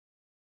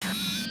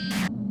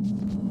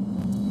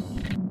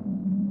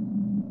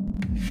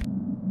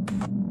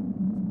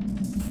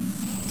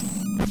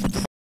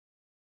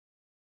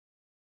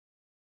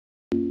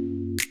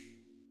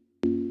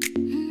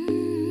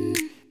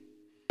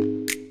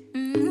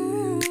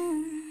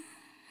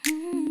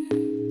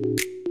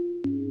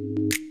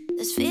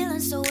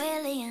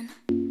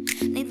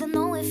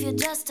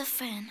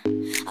friend?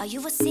 Are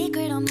you a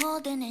secret I'm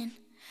holding in?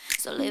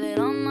 So leave it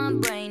on my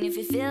brain if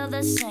you feel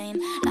the same.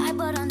 Lie,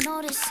 but I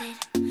notice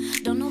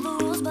it. Don't know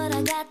the rules, but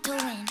I got to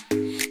win.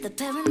 The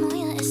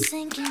paranoia is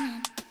sinking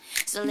in.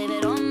 So leave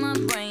it on my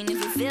brain if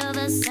you feel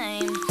the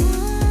same.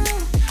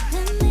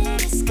 Let me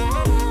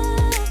discover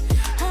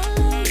how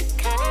low your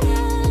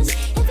colors.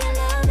 If you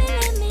love me,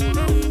 let me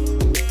know.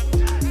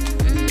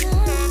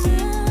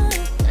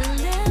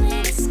 Let me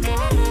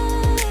discover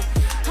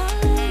how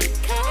low your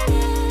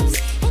colors.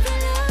 If you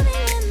love me,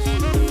 let me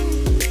know.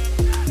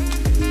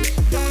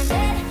 Don't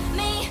let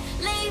me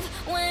leave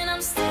when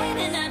I'm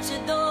standing at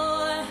your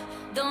door.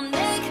 Don't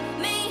make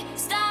me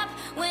stop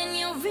when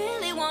you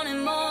really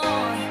wanting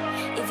more.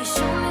 If you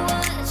show me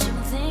what you've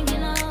been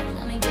thinking of,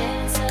 let me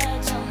get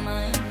inside your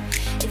mind.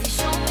 If you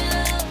show me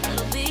love,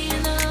 it'll be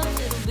enough,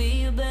 it'll be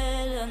a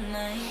better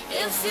night.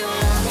 If you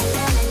love me,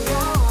 let me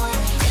know.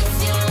 If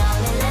you love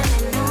me, let me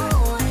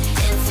know.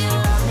 If you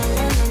love me,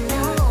 let me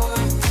know.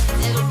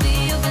 It'll be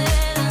a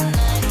better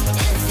night.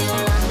 If you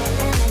love me,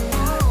 let me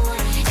know.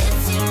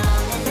 If you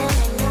love me, let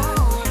me know.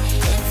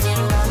 If you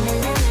love me,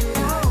 let me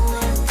know.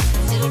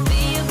 It'll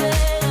be a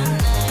better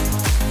night.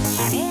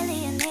 I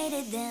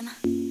alienated them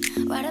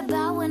right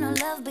about when our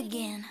love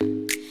began.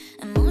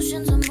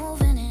 Emotions are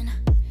moving in,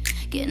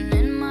 getting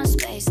in my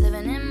space,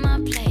 living in my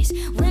place.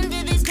 When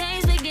did these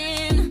days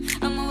begin?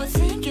 I'm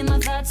overthinking my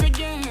thoughts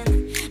again.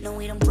 No,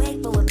 we don't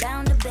break, but we're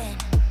bound to bend.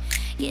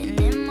 Getting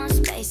in my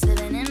space,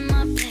 living in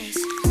my place.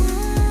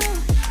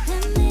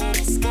 Let me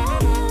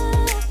discover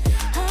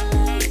how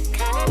low your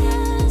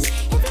colors.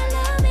 If you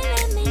love me,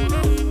 let me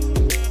know.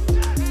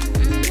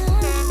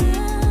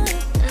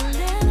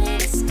 Let me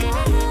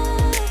discover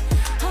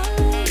how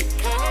low your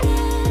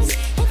colors.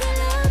 If you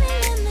love me,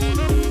 let me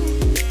know.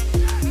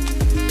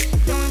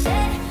 Don't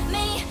let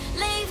me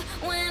leave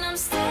when I'm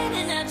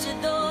standing at your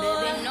door.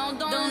 Baby, no,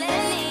 don't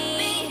let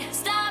me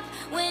stop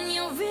when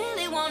you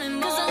really wanting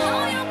more. 'Cause I know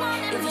you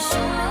want it more. If you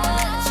show me